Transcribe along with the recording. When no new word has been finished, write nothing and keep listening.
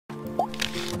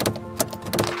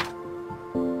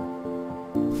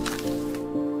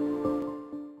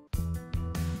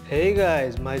Hey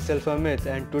guys, myself Amit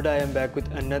and today I am back with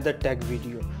another tech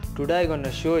video. Today I gonna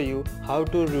show you how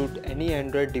to root any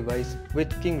Android device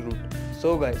with kingroot.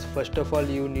 So guys, first of all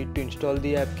you need to install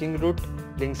the app kingroot.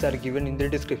 Links are given in the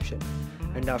description.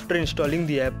 And after installing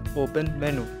the app, open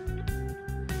menu.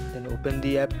 Then open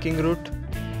the app kingroot.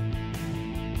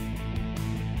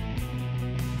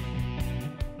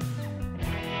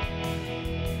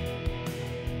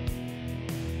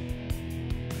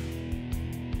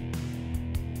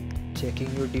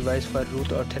 Checking your device for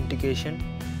root authentication.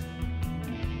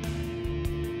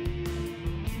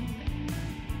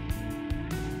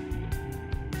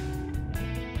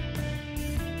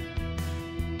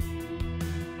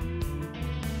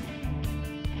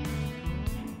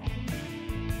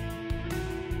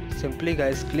 Simply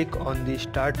guys, click on the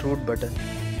start root button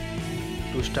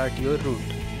to start your root.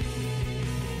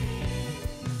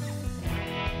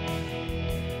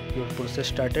 Your process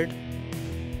started.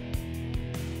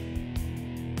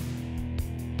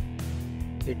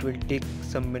 It will take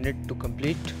some minute to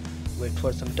complete. Wait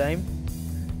for some time,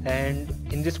 and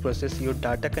in this process your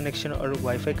data connection or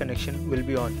Wi-Fi connection will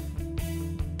be on.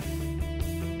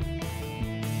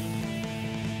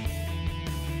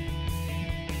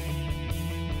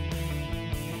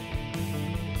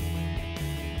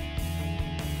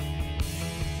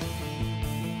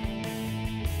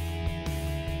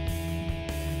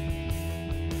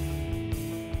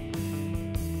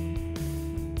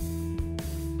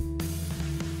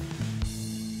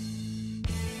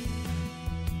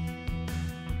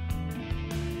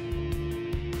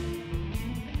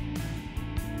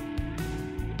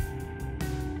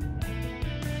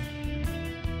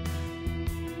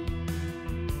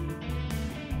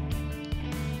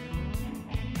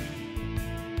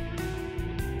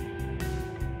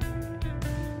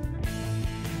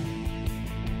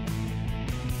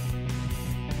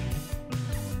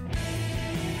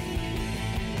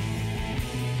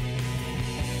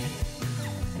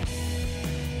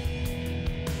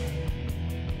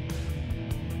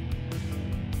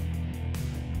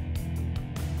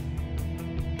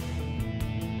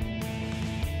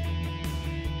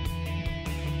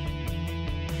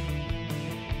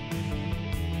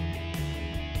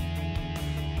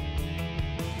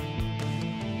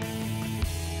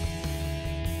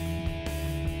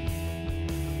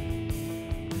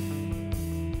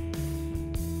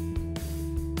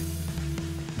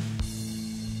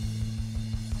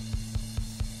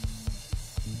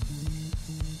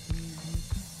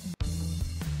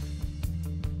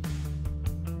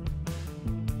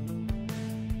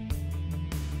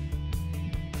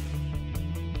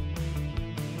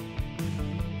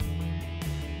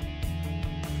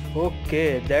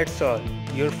 Okay, that's all.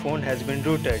 Your phone has been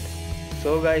rooted.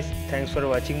 So guys, thanks for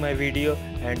watching my video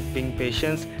and being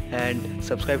patient, and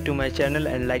subscribe to my channel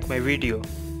and like my video.